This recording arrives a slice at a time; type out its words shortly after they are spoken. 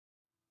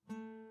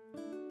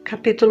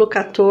Capítulo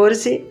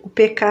 14. O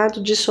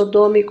pecado de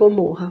Sodoma e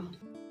Gomorra.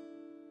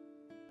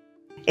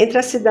 Entre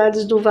as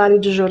cidades do Vale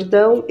do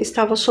Jordão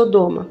estava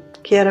Sodoma,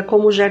 que era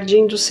como o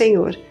jardim do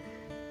Senhor.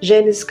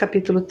 Gênesis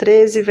capítulo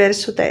 13,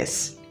 verso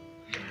 10.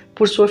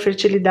 Por sua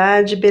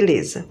fertilidade e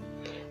beleza.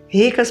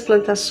 Ricas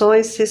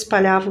plantações se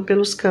espalhavam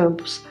pelos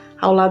campos,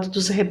 ao lado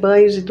dos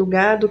rebanhos e do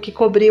gado que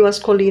cobriam as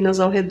colinas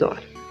ao redor.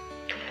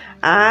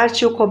 A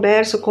arte e o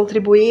comércio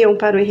contribuíam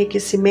para o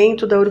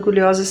enriquecimento da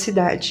orgulhosa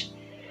cidade.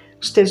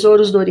 Os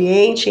tesouros do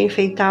Oriente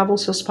enfeitavam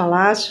seus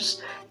palácios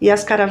e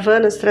as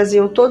caravanas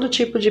traziam todo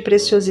tipo de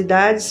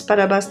preciosidades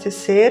para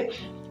abastecer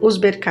os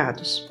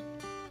mercados.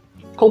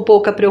 Com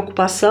pouca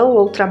preocupação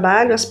ou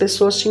trabalho, as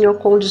pessoas tinham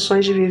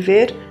condições de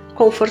viver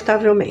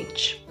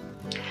confortavelmente.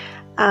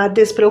 A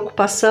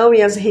despreocupação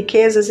e as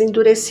riquezas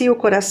endureciam o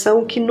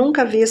coração que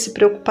nunca havia se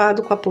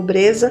preocupado com a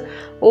pobreza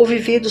ou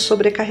vivido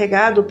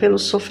sobrecarregado pelo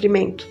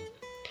sofrimento.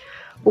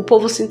 O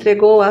povo se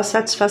entregou à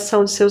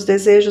satisfação de seus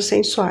desejos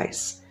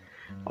sensuais.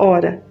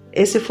 Ora,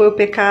 esse foi o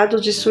pecado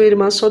de sua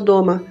irmã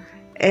Sodoma.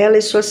 Ela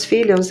e suas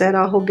filhas eram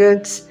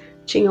arrogantes,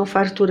 tinham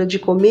fartura de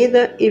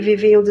comida e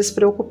viviam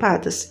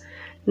despreocupadas.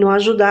 Não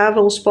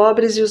ajudavam os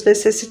pobres e os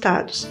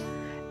necessitados.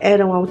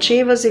 Eram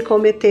altivas e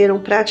cometeram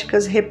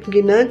práticas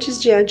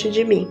repugnantes diante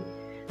de mim.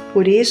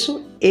 Por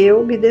isso,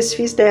 eu me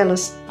desfiz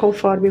delas,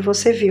 conforme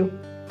você viu.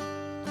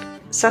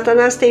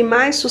 Satanás tem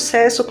mais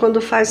sucesso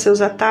quando faz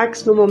seus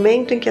ataques no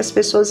momento em que as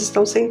pessoas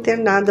estão sem ter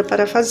nada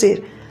para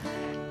fazer.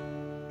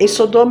 Em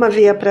Sodoma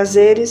havia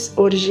prazeres,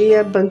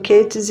 orgia,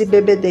 banquetes e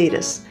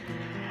bebedeiras.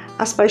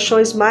 As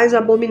paixões mais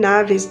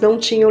abomináveis não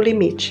tinham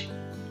limite.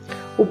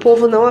 O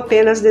povo não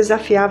apenas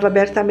desafiava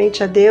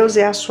abertamente a Deus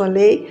e a sua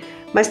lei,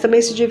 mas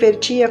também se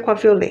divertia com a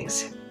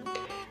violência.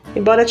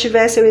 Embora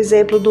tivessem o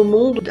exemplo do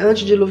mundo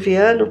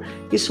antediluviano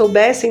e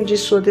soubessem de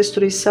sua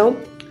destruição,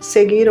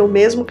 seguiram o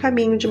mesmo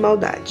caminho de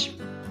maldade.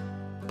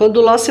 Quando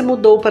Ló se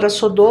mudou para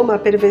Sodoma, a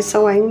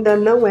perversão ainda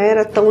não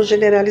era tão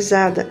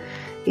generalizada,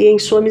 e em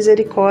sua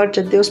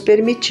misericórdia Deus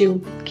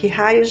permitiu que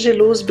raios de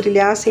luz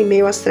brilhassem em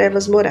meio às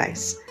trevas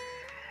morais.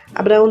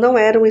 Abraão não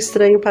era um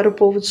estranho para o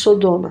povo de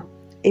Sodoma.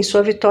 Em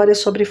sua vitória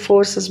sobre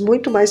forças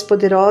muito mais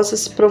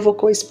poderosas,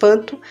 provocou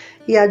espanto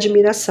e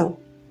admiração.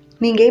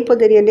 Ninguém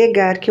poderia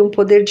negar que um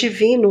poder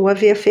divino o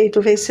havia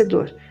feito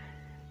vencedor.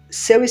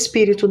 Seu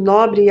espírito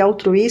nobre e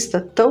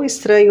altruísta, tão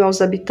estranho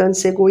aos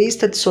habitantes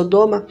egoístas de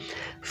Sodoma,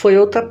 foi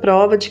outra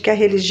prova de que a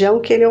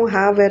religião que ele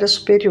honrava era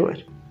superior.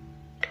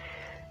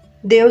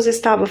 Deus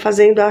estava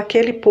fazendo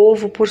aquele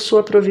povo por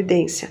sua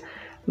providência,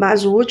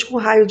 mas o último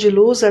raio de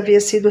luz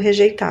havia sido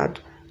rejeitado,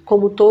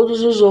 como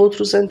todos os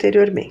outros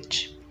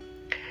anteriormente.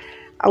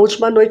 A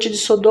última noite de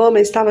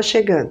Sodoma estava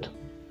chegando,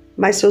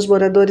 mas seus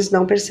moradores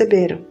não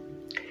perceberam.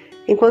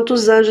 Enquanto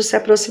os anjos se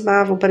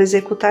aproximavam para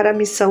executar a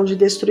missão de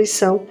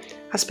destruição,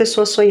 as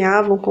pessoas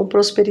sonhavam com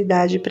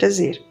prosperidade e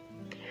prazer.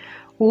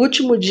 O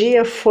último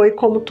dia foi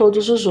como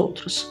todos os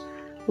outros.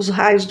 Os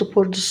raios do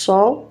pôr do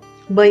sol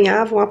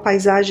banhavam a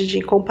paisagem de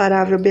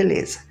incomparável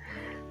beleza.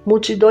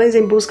 Multidões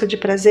em busca de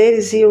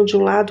prazeres iam de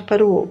um lado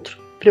para o outro,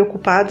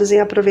 preocupadas em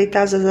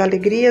aproveitar as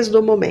alegrias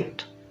do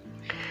momento.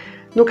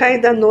 No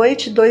cair da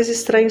noite, dois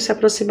estranhos se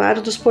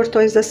aproximaram dos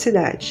portões da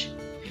cidade.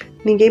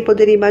 Ninguém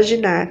poderia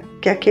imaginar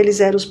que aqueles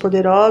eram os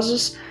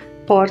poderosos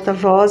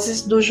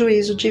porta-vozes do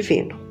juízo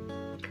divino.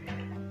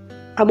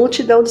 A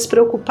multidão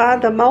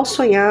despreocupada mal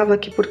sonhava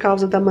que, por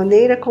causa da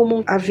maneira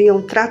como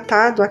haviam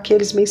tratado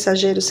aqueles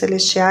mensageiros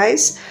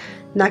celestiais,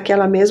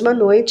 naquela mesma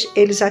noite,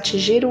 eles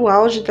atingiram o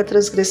auge da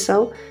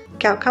transgressão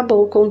que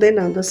acabou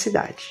condenando a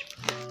cidade.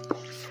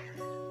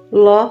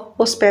 Ló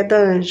hospeda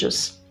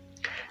anjos.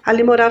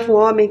 Ali morava um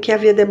homem que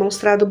havia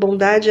demonstrado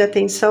bondade e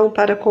atenção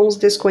para com os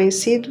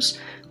desconhecidos,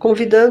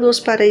 convidando-os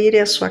para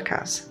irem à sua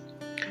casa.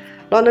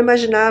 Ló não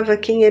imaginava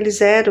quem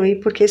eles eram e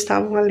por que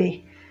estavam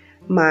ali,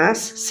 mas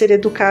ser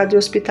educado e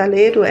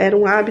hospitaleiro era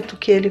um hábito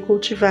que ele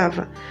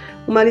cultivava,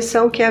 uma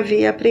lição que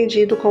havia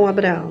aprendido com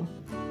Abraão.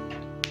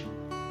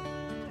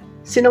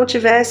 Se não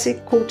tivesse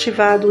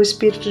cultivado o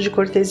espírito de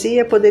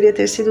cortesia, poderia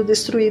ter sido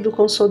destruído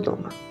com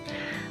Sodoma.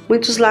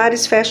 Muitos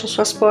lares fecham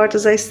suas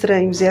portas a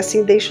estranhos e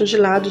assim deixam de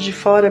lado de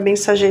fora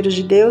mensageiros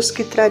de Deus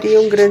que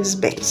trariam grandes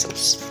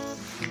bênçãos.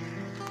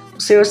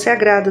 O Senhor se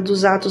agrada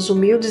dos atos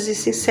humildes e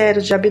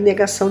sinceros de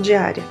abnegação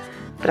diária,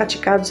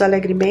 praticados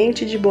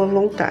alegremente e de boa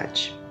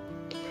vontade.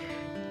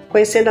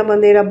 Conhecendo a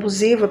maneira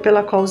abusiva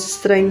pela qual os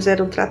estranhos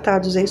eram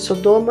tratados em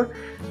Sodoma,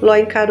 Ló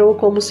encarou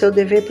como seu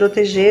dever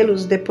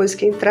protegê-los depois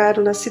que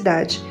entraram na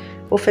cidade,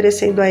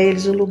 oferecendo a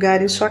eles um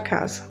lugar em sua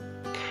casa.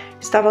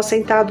 Estava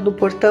sentado no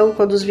portão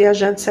quando os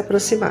viajantes se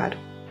aproximaram.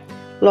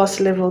 Ló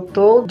se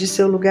levantou de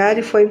seu lugar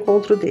e foi ao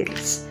encontro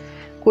deles.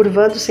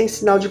 Curvando-se em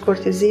sinal de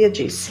cortesia,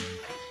 disse: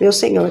 Meus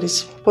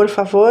senhores, por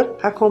favor,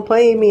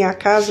 acompanhem-me à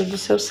casa do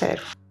seu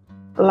servo.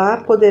 Lá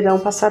poderão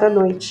passar a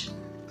noite.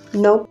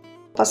 Não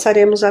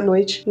passaremos a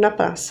noite na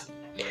praça.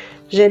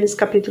 Gênesis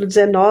capítulo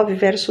 19,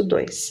 verso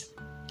 2.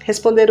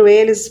 Responderam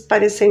eles,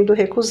 parecendo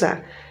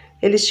recusar.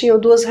 Eles tinham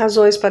duas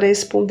razões para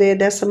responder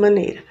dessa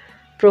maneira.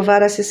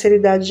 provar a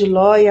sinceridade de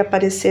Ló e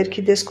parecer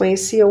que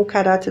desconheciam o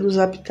caráter dos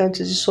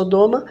habitantes de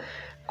Sodoma,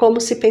 como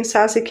se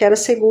pensasse que era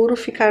seguro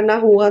ficar na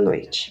rua à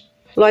noite.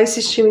 Ló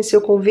insistiu em seu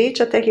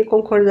convite até que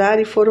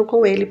concordaram e foram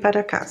com ele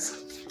para casa.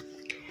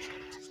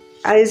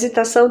 A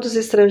hesitação dos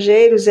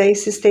estrangeiros e a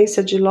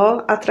insistência de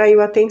Ló atraiu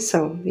a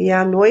atenção, e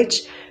à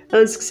noite,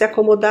 antes que se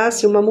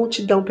acomodasse, uma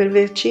multidão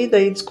pervertida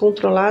e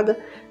descontrolada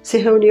se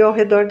reuniu ao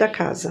redor da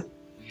casa.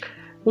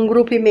 Um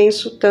grupo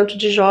imenso, tanto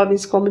de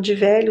jovens como de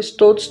velhos,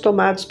 todos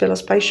tomados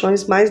pelas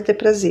paixões mais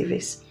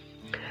deprazíveis.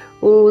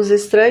 Os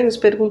estranhos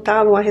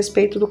perguntavam a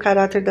respeito do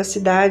caráter da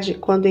cidade,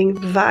 quando em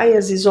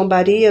vaias e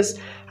zombarias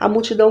a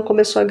multidão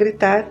começou a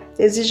gritar,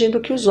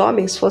 exigindo que os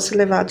homens fossem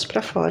levados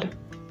para fora.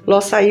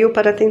 Ló saiu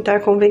para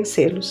tentar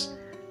convencê-los.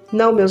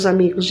 Não, meus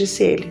amigos,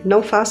 disse ele,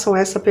 não façam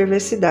essa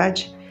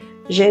perversidade.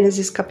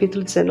 Gênesis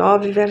capítulo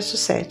 19, verso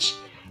 7.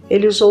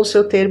 Ele usou o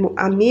seu termo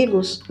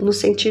amigos no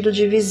sentido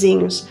de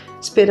vizinhos,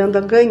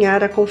 esperando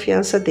ganhar a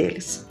confiança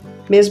deles.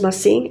 Mesmo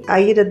assim,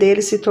 a ira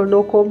deles se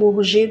tornou como o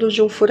rugido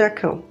de um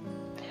furacão.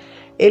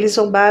 Eles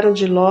zombaram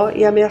de Ló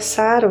e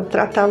ameaçaram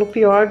tratá-lo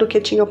pior do que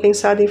tinham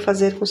pensado em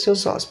fazer com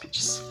seus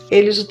hóspedes.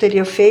 Eles o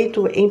teriam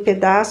feito em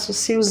pedaços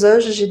se os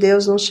anjos de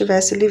Deus não os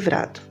tivessem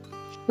livrado.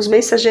 Os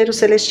mensageiros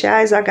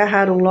celestiais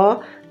agarraram Ló,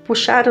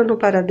 puxaram-no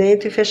para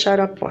dentro e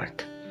fecharam a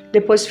porta.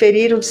 Depois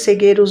feriram de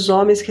cegueira os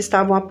homens que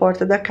estavam à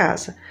porta da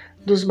casa,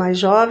 dos mais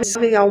jovens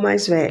ao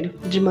mais velho,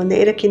 de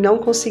maneira que não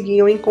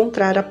conseguiam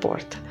encontrar a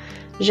porta.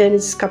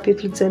 Gênesis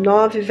capítulo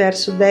 19,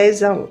 verso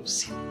 10 a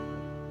 11.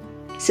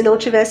 Se não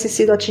tivessem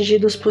sido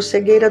atingidos por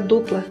cegueira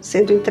dupla,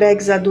 sendo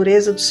entregues à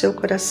dureza do seu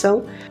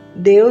coração,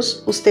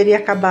 Deus os teria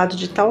acabado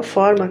de tal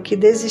forma que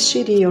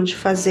desistiriam de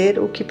fazer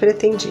o que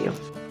pretendiam.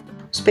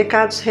 Os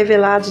pecados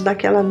revelados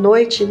naquela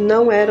noite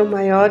não eram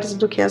maiores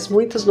do que as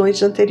muitas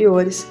noites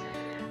anteriores,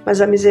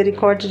 mas a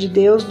misericórdia de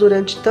Deus,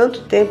 durante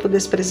tanto tempo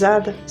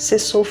desprezada,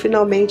 cessou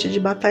finalmente de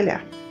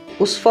batalhar.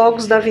 Os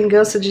fogos da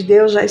vingança de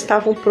Deus já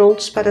estavam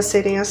prontos para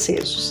serem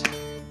acesos.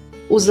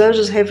 Os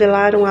anjos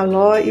revelaram a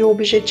Ló e o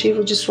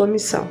objetivo de sua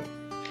missão.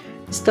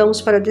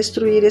 Estamos para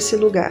destruir esse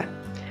lugar.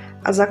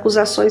 As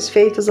acusações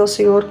feitas ao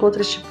Senhor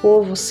contra este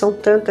povo são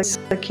tantas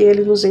que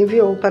ele nos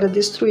enviou para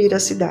destruir a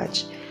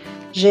cidade.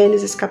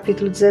 Gênesis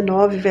capítulo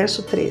 19,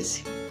 verso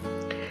 13.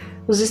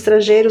 Os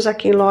estrangeiros a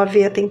quem Ló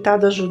havia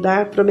tentado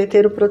ajudar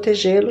prometeram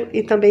protegê-lo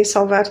e também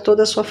salvar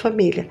toda a sua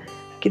família,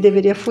 que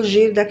deveria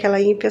fugir daquela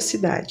ímpia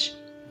cidade.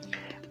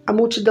 A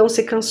multidão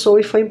se cansou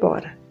e foi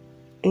embora.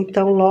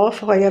 Então Ló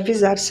foi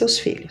avisar seus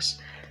filhos.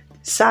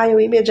 Saiam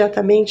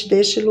imediatamente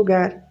deste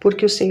lugar,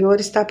 porque o Senhor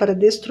está para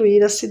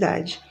destruir a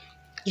cidade.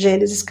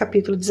 Gênesis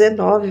capítulo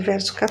 19,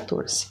 verso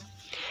 14.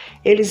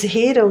 Eles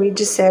riram e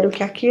disseram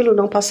que aquilo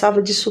não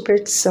passava de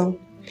superstição.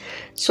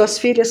 Suas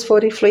filhas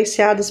foram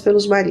influenciadas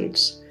pelos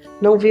maridos.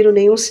 Não viram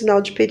nenhum sinal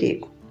de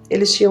perigo.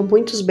 Eles tinham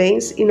muitos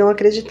bens e não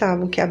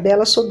acreditavam que a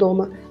bela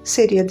Sodoma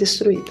seria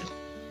destruída.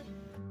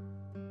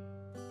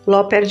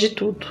 Ló perde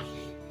tudo.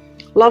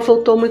 Ló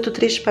voltou muito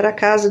triste para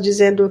casa,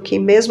 dizendo que,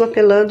 mesmo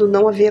apelando,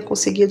 não havia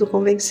conseguido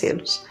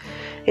convencê-los.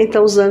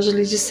 Então os anjos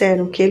lhe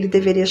disseram que ele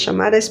deveria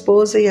chamar a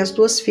esposa e as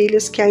 2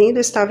 filhas que ainda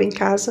estavam em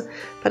casa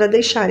para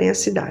deixarem a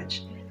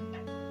cidade.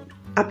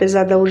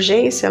 Apesar da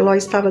urgência, Ló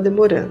estava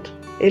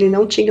demorando. Ele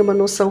não tinha uma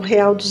noção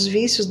real dos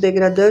vícios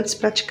degradantes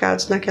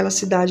praticados naquela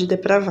cidade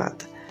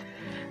depravada.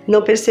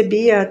 Não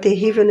percebia a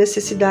terrível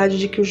necessidade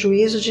de que o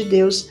juízo de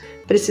Deus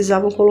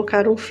precisavam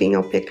colocar um fim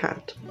ao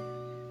pecado.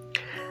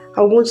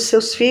 Alguns de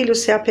seus filhos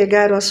se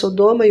apegaram a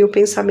Sodoma e o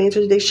pensamento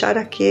de deixar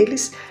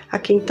aqueles a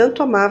quem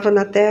tanto amava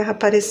na terra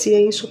parecia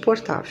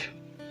insuportável.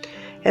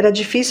 Era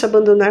difícil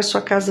abandonar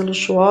sua casa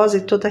luxuosa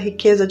e toda a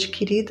riqueza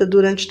adquirida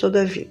durante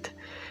toda a vida,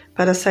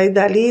 para sair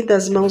dali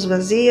das mãos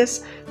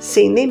vazias,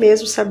 sem nem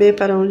mesmo saber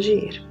para onde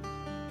ir.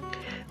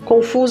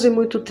 Confuso e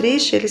muito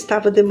triste, ele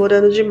estava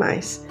demorando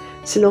demais.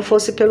 Se não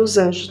fosse pelos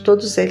anjos,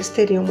 todos eles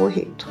teriam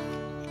morrido.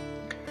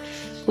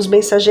 Os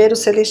mensageiros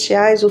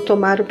celestiais o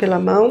tomaram pela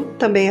mão,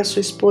 também a sua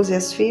esposa e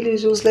as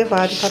filhas, e os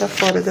levaram para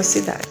fora da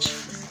cidade.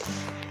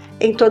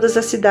 Em todas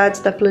as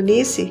cidades da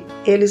planície,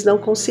 eles não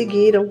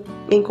conseguiram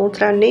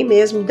encontrar nem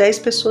mesmo 10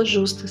 pessoas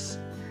justas.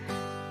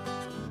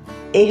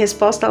 Em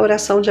resposta à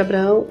oração de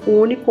Abraão, o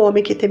único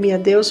homem que temia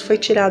Deus foi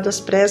tirado às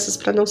pressas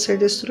para não ser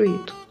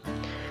destruído.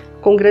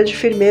 Com grande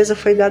firmeza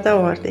foi dada a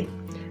ordem: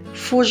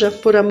 fuja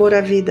por amor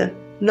à vida,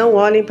 não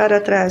olhem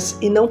para trás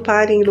e não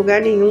parem em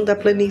lugar nenhum da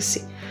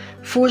planície.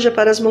 Fuja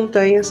para as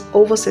montanhas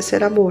ou você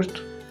será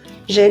morto.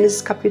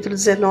 Gênesis capítulo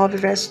 19,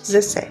 verso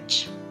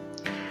 17.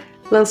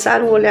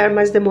 Lançar um olhar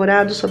mais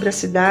demorado sobre a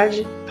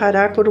cidade,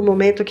 parar por um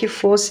momento que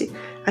fosse,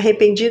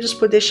 arrependidos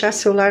por deixar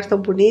seu lar tão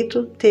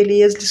bonito,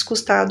 teria-lhes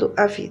custado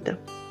a vida.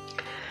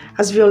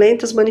 As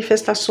violentas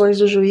manifestações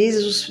dos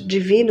juízes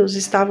divinos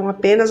estavam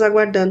apenas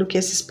aguardando que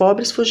esses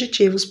pobres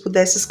fugitivos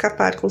pudessem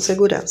escapar com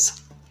segurança.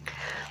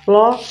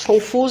 Ló,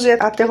 confuso e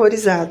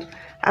aterrorizado,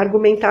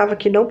 argumentava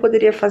que não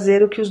poderia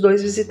fazer o que os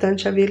 2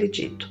 visitantes haviam lhe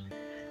dito.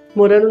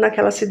 Morando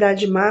naquela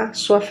cidade má,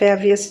 sua fé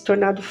havia se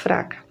tornado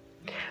fraca.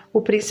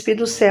 O príncipe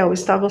do céu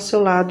estava ao seu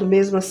lado,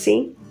 mesmo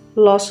assim,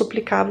 Ló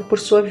suplicava por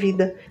sua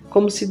vida,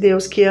 como se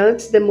Deus, que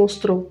antes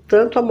demonstrou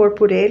tanto amor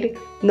por ele,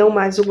 não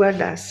mais o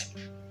guardasse.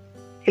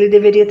 Ele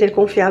deveria ter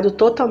confiado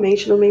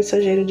totalmente no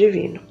mensageiro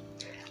divino.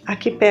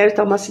 Aqui perto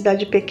há uma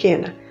cidade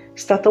pequena.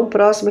 Está tão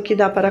próxima que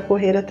dá para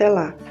correr até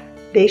lá.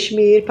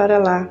 Deixe-me ir para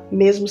lá,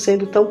 mesmo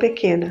sendo tão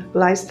pequena.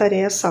 Lá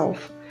estarei a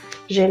salvo.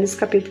 Gênesis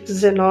capítulo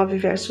 19,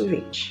 verso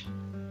 20.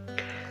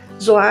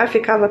 Zoar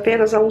ficava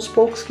apenas a uns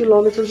poucos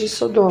quilômetros de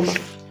Sodoma,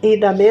 e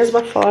da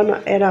mesma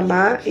forma era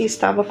má e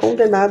estava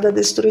condenada à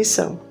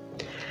destruição.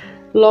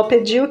 Ló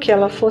pediu que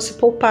ela fosse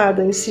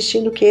poupada,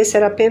 insistindo que esse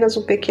era apenas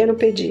um pequeno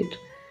pedido.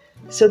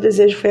 Seu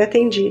desejo foi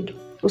atendido.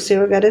 O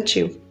Senhor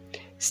garantiu: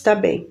 está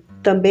bem,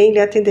 também lhe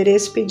atenderei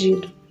esse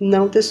pedido.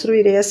 Não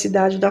destruirei a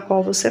cidade da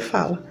qual você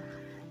fala.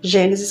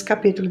 Gênesis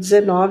capítulo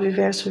 19,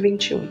 verso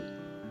 21.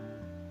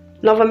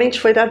 Novamente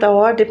foi dada a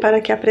ordem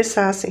para que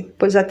apressassem,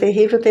 pois a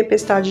terrível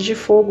tempestade de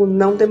fogo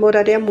não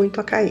demoraria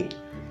muito a cair.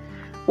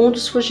 Um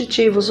dos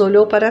fugitivos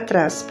olhou para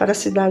trás, para a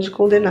cidade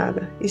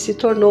condenada, e se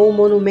tornou um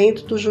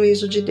monumento do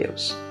juízo de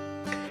Deus.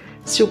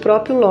 Se o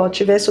próprio Ló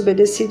tivesse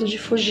obedecido de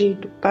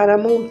fugido para a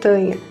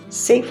montanha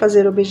sem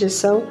fazer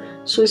objeção,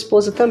 sua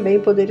esposa também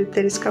poderia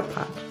ter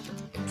escapado.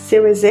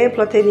 Seu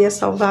exemplo a teria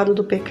salvado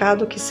do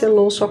pecado que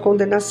selou sua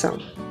condenação.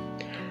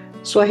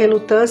 Sua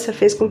relutância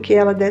fez com que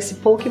ela desse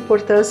pouca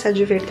importância à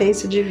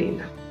advertência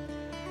divina.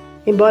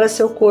 Embora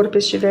seu corpo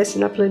estivesse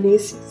na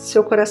planície,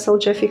 seu coração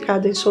tinha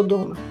ficado em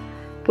Sodoma.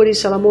 Por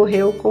isso ela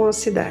morreu com a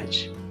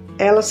cidade.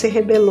 Ela se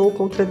rebelou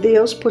contra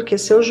Deus porque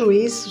seus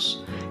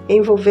juízos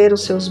envolveram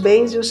seus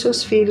bens e os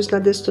seus filhos na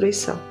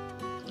destruição.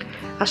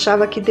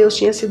 Achava que Deus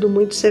tinha sido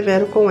muito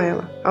severo com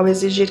ela, ao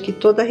exigir que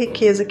toda a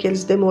riqueza que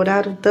eles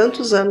demoraram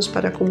tantos anos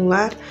para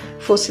acumular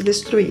fosse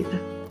destruída.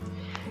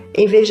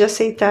 Em vez de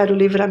aceitar o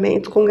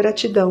livramento com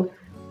gratidão,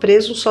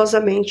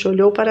 presunçosamente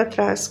olhou para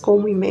trás com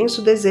um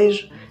imenso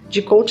desejo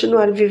de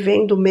continuar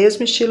vivendo o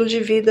mesmo estilo de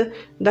vida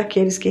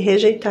daqueles que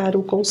rejeitaram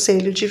o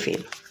conselho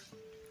divino.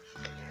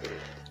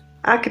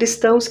 Há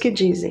cristãos que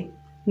dizem: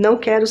 não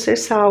quero ser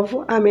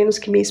salvo a menos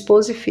que minha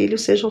esposa e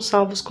filhos sejam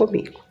salvos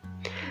comigo.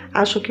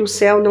 Acho que o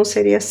céu não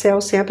seria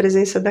céu sem a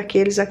presença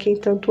daqueles a quem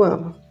tanto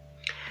amam.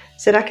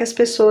 Será que as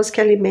pessoas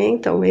que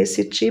alimentam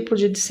esse tipo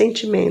de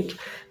sentimento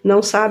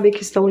não sabem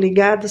que estão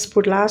ligadas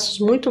por laços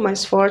muito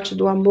mais fortes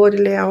do amor e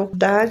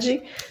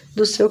lealdade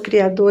do seu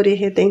Criador e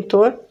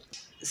Redentor?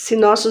 Se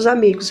nossos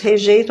amigos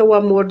rejeitam o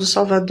amor do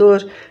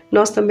Salvador,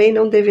 nós também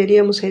não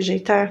deveríamos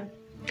rejeitar?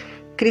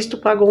 Cristo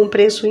pagou um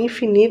preço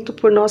infinito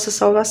por nossa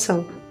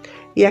salvação,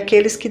 e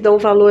aqueles que dão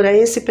valor a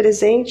esse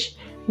presente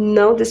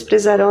não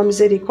desprezarão a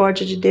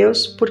misericórdia de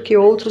Deus, porque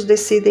outros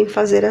decidem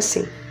fazer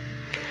assim.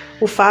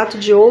 O fato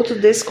de outros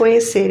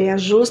desconhecerem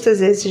as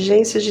justas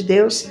exigências de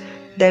Deus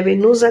deve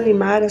nos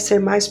animar a ser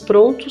mais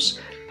prontos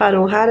para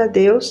honrar a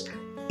Deus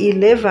e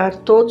levar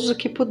todos o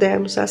que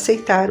pudermos a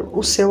aceitar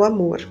o seu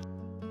amor.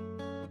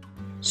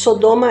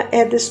 Sodoma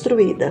é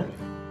destruída.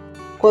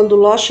 Quando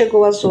Ló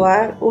chegou a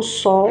Zoar, o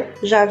sol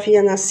já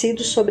havia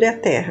nascido sobre a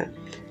terra.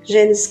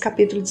 Gênesis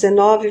capítulo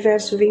 19,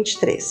 verso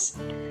 23.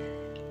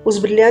 Os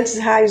brilhantes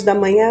raios da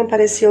manhã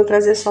pareciam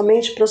trazer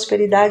somente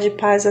prosperidade e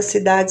paz às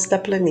cidades da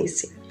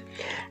planície.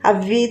 A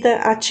vida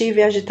ativa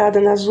e agitada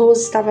nas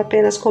ruas estava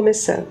apenas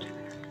começando.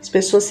 As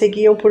pessoas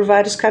seguiam por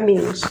vários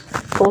caminhos,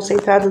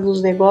 concentradas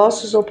nos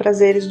negócios ou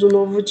prazeres do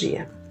novo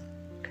dia.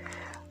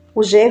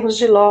 Os genros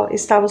de Ló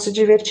estavam se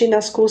divertindo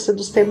às custas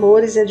dos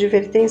temores e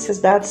advertências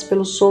dadas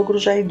pelo sogro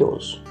já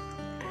idoso.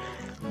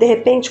 De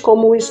repente,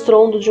 como o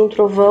estrondo de um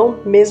trovão,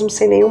 mesmo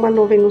sem nenhuma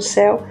nuvem no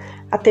céu,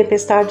 a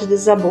tempestade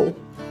desabou.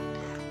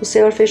 O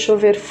Senhor fez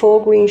chover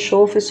fogo e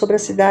enxofre sobre a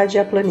cidade e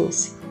a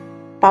planície.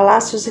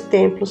 Palácios e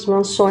templos,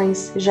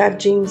 mansões,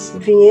 jardins,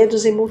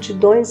 vinhedos e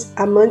multidões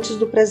amantes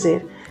do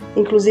prazer,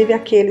 inclusive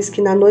aqueles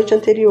que na noite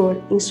anterior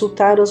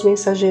insultaram os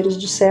mensageiros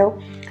do céu,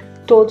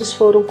 todos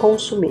foram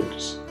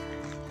consumidos.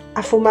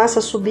 A fumaça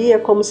subia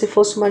como se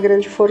fosse uma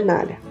grande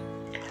fornalha.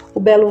 O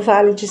belo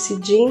vale de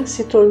Sidim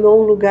se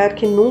tornou um lugar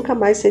que nunca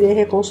mais seria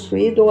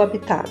reconstruído ou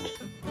habitado.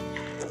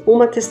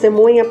 Uma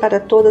testemunha para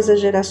todas as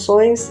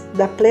gerações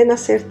da plena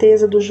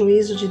certeza do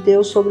juízo de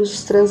Deus sobre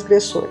os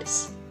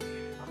transgressores.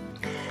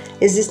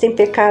 Existem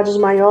pecados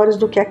maiores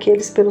do que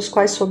aqueles pelos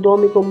quais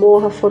Sodoma e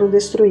Gomorra foram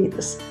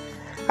destruídas.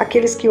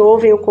 Aqueles que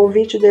ouvem o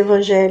convite do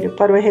Evangelho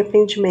para o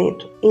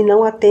arrependimento e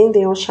não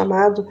atendem ao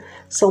chamado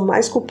são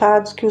mais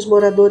culpados que os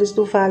moradores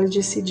do Vale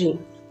de Sidim.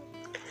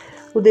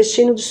 O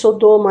destino de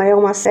Sodoma é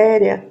uma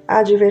séria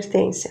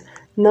advertência,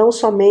 não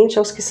somente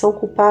aos que são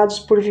culpados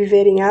por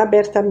viverem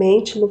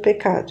abertamente no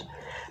pecado,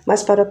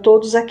 mas para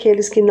todos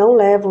aqueles que não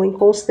levam em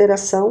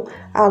consideração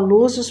a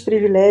luz e os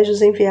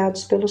privilégios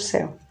enviados pelo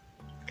céu.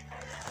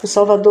 O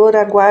Salvador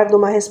aguarda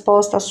uma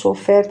resposta à sua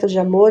oferta de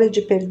amor e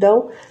de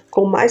perdão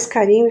com mais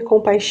carinho e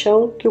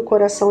compaixão que o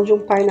coração de um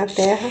pai na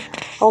terra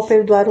ao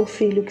perdoar um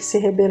filho que se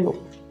rebelou.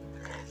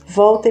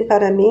 Voltem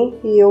para mim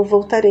e eu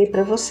voltarei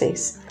para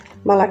vocês.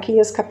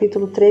 Malaquias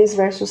capítulo 3,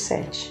 verso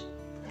 7.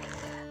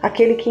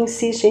 Aquele que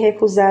insiste em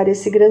recusar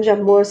esse grande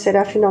amor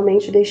será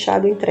finalmente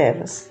deixado em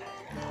trevas.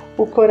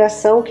 O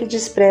coração que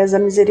despreza a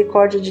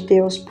misericórdia de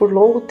Deus por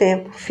longo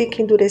tempo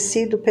fica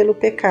endurecido pelo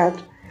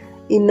pecado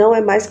e não é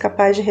mais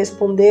capaz de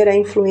responder à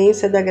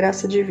influência da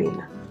graça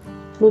divina.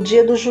 No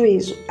dia do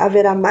juízo,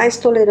 haverá mais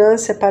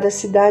tolerância para as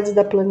cidades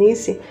da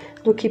planície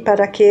do que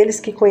para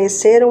aqueles que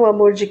conheceram o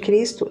amor de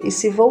Cristo e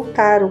se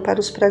voltaram para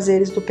os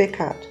prazeres do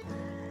pecado.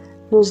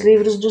 Nos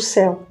livros do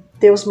céu,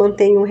 Deus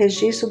mantém um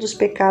registro dos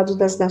pecados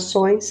das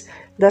nações,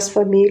 das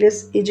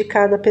famílias e de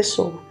cada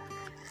pessoa.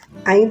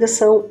 Ainda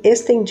são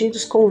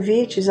estendidos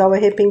convites ao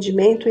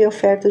arrependimento e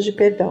ofertas de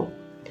perdão.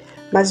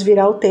 Mas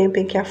virá o tempo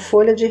em que a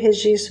folha de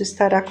registro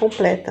estará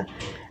completa,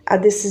 a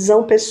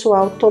decisão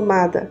pessoal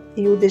tomada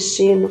e o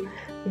destino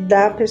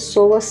da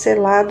pessoa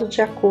selado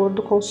de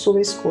acordo com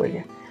sua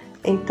escolha.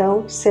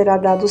 Então será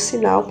dado o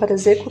sinal para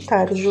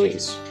executar o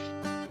juízo.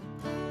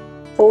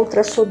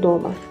 Outra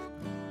Sodoma.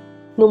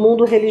 No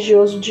mundo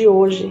religioso de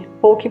hoje,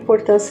 pouca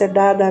importância é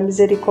dada à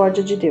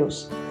misericórdia de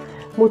Deus.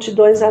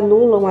 Multidões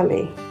anulam a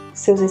lei.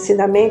 Seus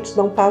ensinamentos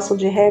não passam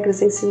de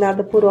regras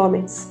ensinadas por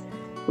homens.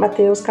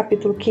 Mateus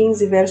capítulo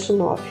 15, verso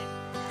 9.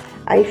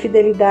 A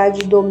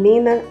infidelidade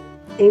domina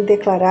em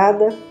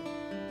declarada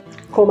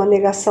como a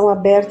negação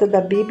aberta da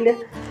Bíblia,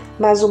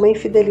 mas uma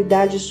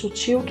infidelidade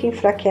sutil que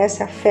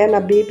enfraquece a fé na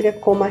Bíblia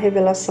como a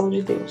revelação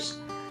de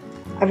Deus.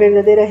 A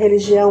verdadeira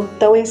religião,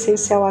 tão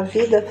essencial à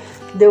vida,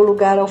 deu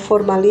lugar ao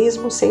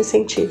formalismo sem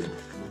sentido.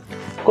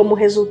 Como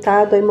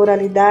resultado, a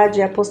imoralidade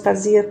e a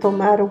apostasia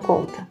tomaram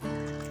conta.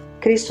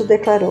 Cristo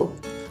declarou: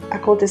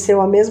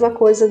 aconteceu a mesma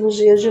coisa nos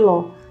dias de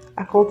Ló.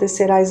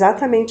 Acontecerá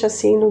exatamente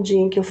assim no dia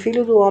em que o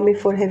Filho do Homem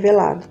for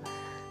revelado.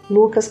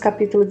 Lucas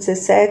capítulo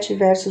 17,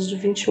 versos de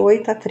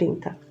 28 a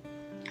 30.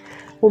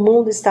 O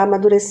mundo está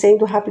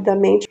amadurecendo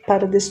rapidamente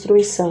para a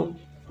destruição.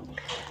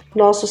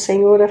 Nosso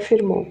Senhor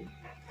afirmou: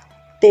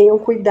 tenham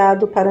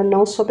cuidado para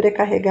não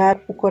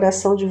sobrecarregar o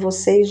coração de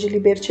vocês de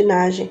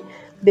libertinagem,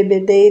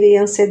 bebedeira e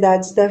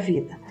ansiedades da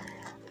vida.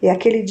 E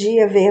aquele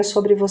dia venha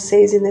sobre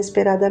vocês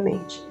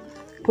inesperadamente,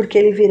 porque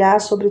ele virá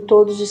sobre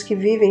todos os que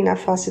vivem na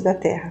face da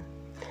terra.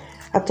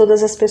 A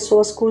todas as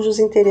pessoas cujos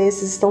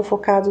interesses estão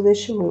focados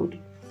neste mundo.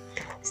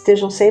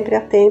 Estejam sempre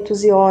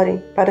atentos e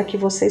orem para que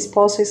vocês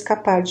possam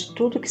escapar de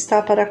tudo que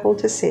está para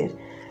acontecer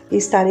e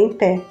estar em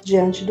pé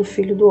diante do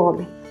Filho do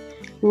Homem.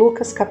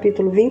 Lucas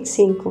capítulo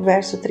 25,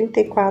 verso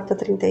 34 a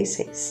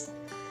 36.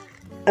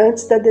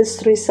 Antes da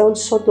destruição de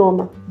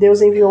Sodoma,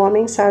 Deus enviou uma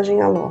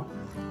mensagem a Ló: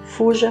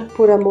 fuja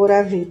por amor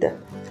à vida.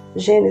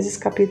 Gênesis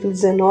capítulo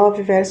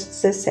 19, verso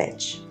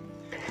 17.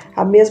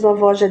 A mesma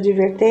voz de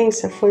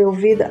advertência foi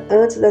ouvida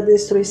antes da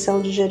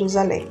destruição de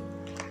Jerusalém.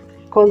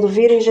 Quando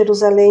virem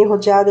Jerusalém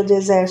rodeada de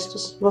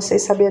exércitos,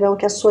 vocês saberão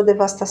que a sua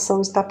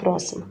devastação está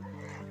próxima.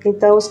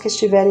 Então os que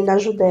estiverem na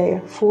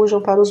Judéia, fujam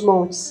para os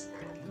montes.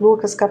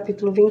 Lucas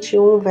capítulo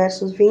 21,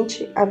 versos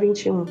 20 a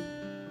 21.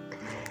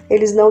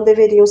 Eles não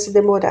deveriam se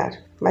demorar,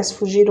 mas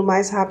fugir o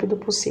mais rápido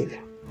possível.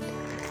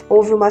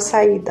 Houve uma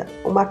saída,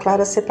 uma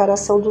clara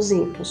separação dos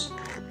ímpios,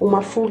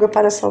 uma fuga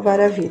para salvar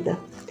a vida.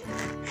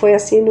 Foi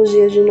assim nos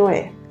dias de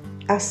Noé.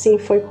 Assim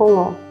foi com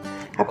Ló.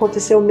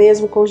 Aconteceu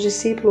mesmo com os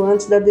discípulos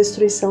antes da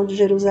destruição de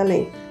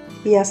Jerusalém.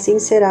 E assim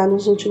será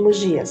nos últimos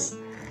dias.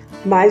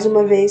 Mais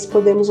uma vez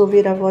podemos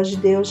ouvir a voz de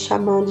Deus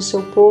chamando o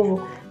seu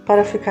povo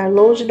para ficar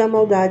longe da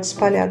maldade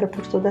espalhada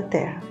por toda a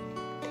terra.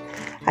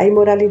 A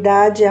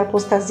imoralidade e a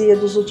apostasia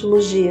dos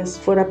últimos dias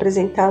foram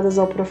apresentadas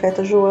ao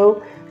profeta João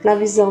na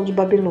visão de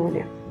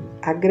Babilônia,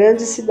 a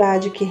grande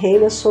cidade que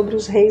reina sobre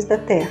os reis da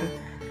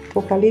terra.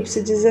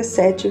 Apocalipse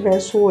 17,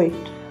 verso 8.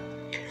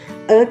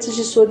 Antes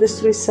de sua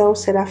destruição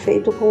será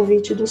feito o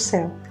convite do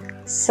céu.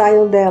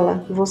 Saiam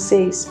dela,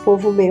 vocês,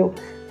 povo meu,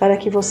 para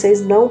que vocês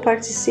não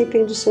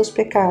participem dos seus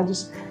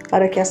pecados,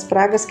 para que as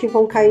pragas que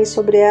vão cair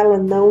sobre ela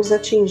não os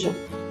atinjam.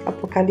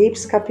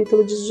 Apocalipse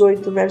capítulo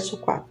 18, verso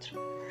 4.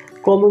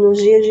 Como nos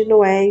dias de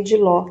Noé e de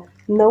Ló,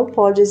 não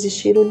pode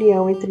existir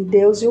união entre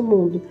Deus e o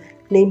mundo,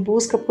 nem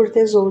busca por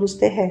tesouros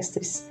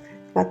terrestres.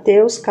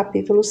 Mateus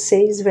capítulo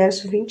 6,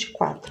 verso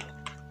 24.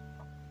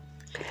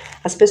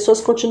 As pessoas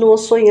continuam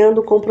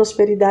sonhando com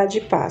prosperidade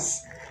e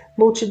paz.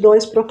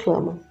 Multidões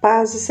proclamam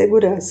paz e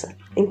segurança,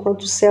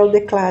 enquanto o céu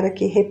declara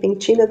que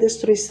repentina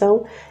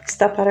destruição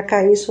está para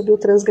cair sobre o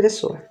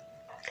transgressor.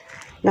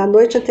 Na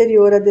noite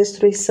anterior à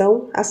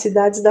destruição, as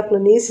cidades da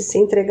planície se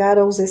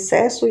entregaram aos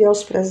excessos e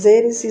aos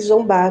prazeres e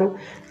zombaram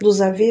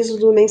dos avisos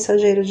do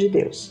mensageiro de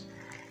Deus.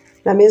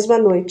 Na mesma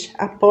noite,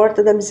 a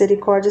porta da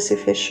misericórdia se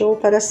fechou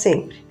para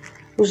sempre.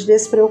 Os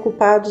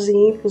despreocupados e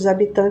ímpios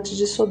habitantes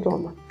de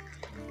Sodoma.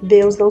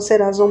 Deus não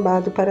será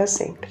zombado para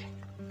sempre.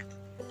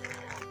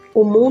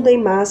 O mundo em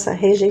massa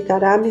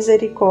rejeitará a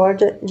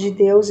misericórdia de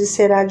Deus e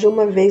será de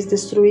uma vez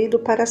destruído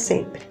para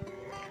sempre.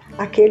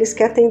 Aqueles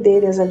que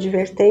atenderem às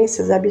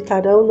advertências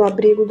habitarão no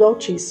abrigo do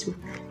Altíssimo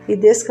e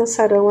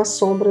descansarão à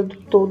sombra do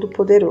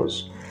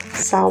Todo-Poderoso.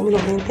 Salmo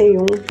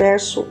 91,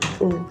 verso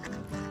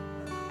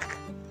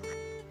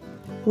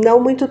 1.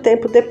 Não muito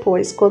tempo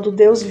depois, quando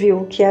Deus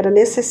viu que era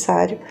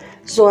necessário,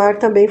 Zoar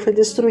também foi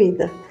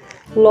destruída.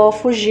 Ló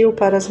fugiu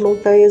para as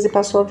montanhas e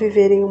passou a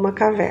viver em uma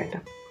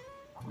caverna.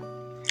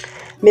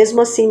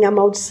 Mesmo assim, a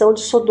maldição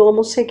de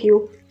Sodoma o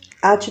seguiu.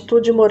 A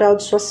atitude moral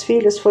de suas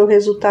filhas foi o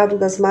resultado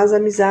das más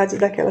amizades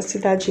daquela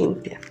cidade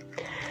ímpia.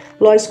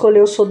 Ló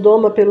escolheu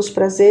Sodoma pelos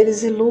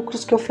prazeres e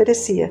lucros que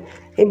oferecia,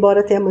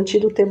 embora tenha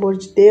mantido o temor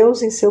de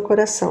Deus em seu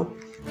coração.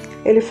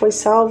 Ele foi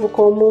salvo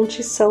como um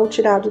tição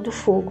tirado do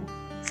fogo.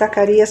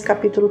 Zacarias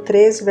capítulo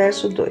 3,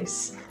 verso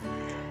 2.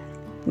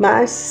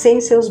 Mas,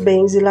 sem seus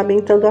bens e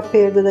lamentando a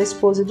perda da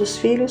esposa e dos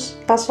filhos,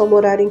 passou a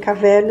morar em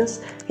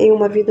cavernas, em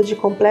uma vida de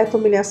completa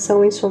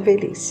humilhação em sua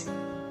velhice.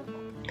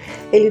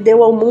 Ele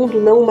deu ao mundo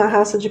não uma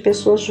raça de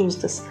pessoas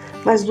justas,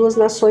 mas 2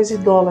 nações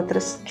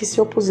idólatras, que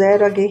se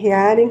opuseram a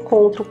guerrearem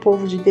contra o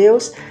povo de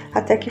Deus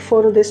até que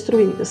foram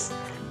destruídas,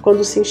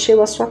 quando se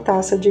encheu a sua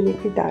taça de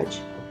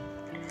iniquidade.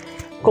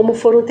 Como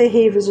foram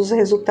terríveis os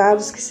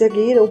resultados que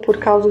seguiram por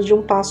causa de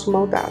um passo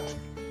mal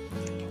dado.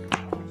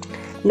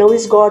 Não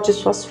esgote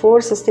suas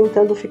forças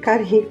tentando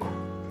ficar rico.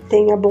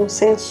 Tenha bom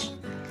senso.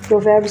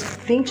 Provérbios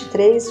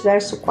 23,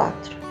 verso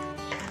 4.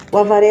 O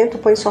avarento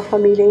põe sua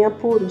família em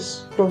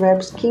apuros.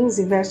 Provérbios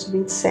 15, verso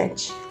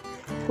 27.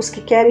 Os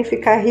que querem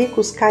ficar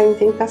ricos caem em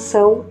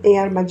tentação, em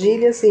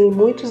armadilhas e em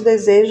muitos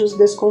desejos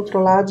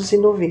descontrolados e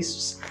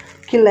noviços,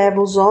 que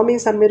levam os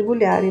homens a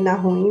mergulharem na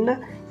ruína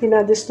e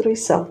na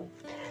destruição.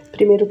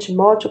 1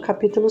 Timóteo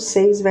capítulo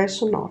 6,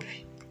 verso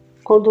 9.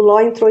 Quando Ló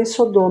entrou em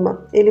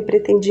Sodoma, ele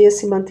pretendia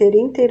se manter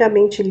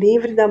inteiramente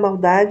livre da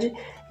maldade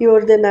e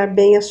ordenar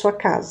bem a sua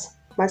casa,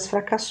 mas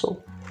fracassou.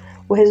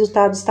 O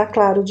resultado está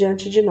claro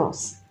diante de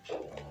nós.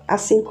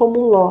 Assim como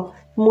Ló,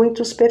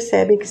 muitos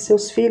percebem que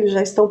seus filhos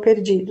já estão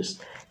perdidos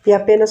e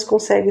apenas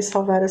conseguem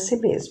salvar a si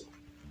mesmo.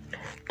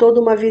 Toda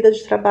uma vida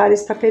de trabalho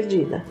está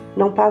perdida,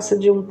 não passa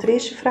de um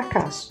triste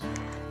fracasso.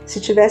 Se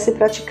tivessem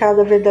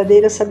praticado a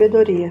verdadeira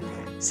sabedoria,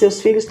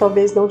 seus filhos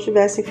talvez não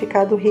tivessem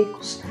ficado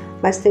ricos,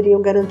 mas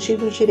teriam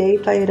garantido o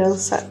direito à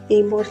herança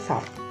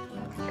imortal.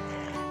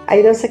 A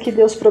herança que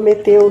Deus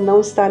prometeu não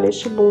está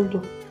neste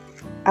mundo.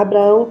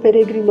 Abraão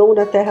peregrinou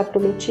na terra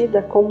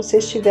prometida como se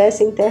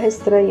estivesse em terra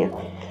estranha.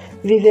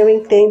 Viveu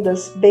em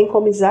tendas, bem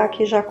como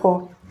Isaque e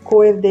Jacó,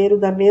 co-herdeiro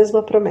da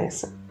mesma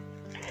promessa.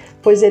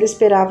 Pois ele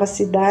esperava a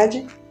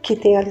cidade que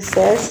tem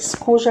alicerces,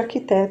 cujo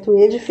arquiteto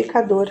e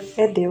edificador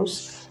é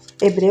Deus.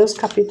 Hebreus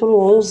capítulo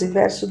 11,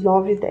 versos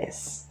 9 e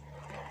 10.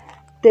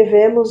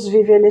 Devemos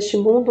viver neste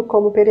mundo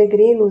como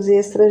peregrinos e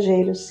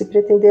estrangeiros, se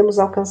pretendemos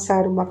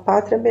alcançar uma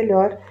pátria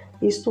melhor,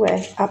 isto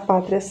é, a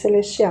pátria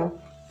celestial.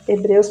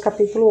 Hebreus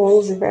capítulo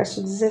 11,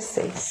 verso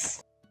 16.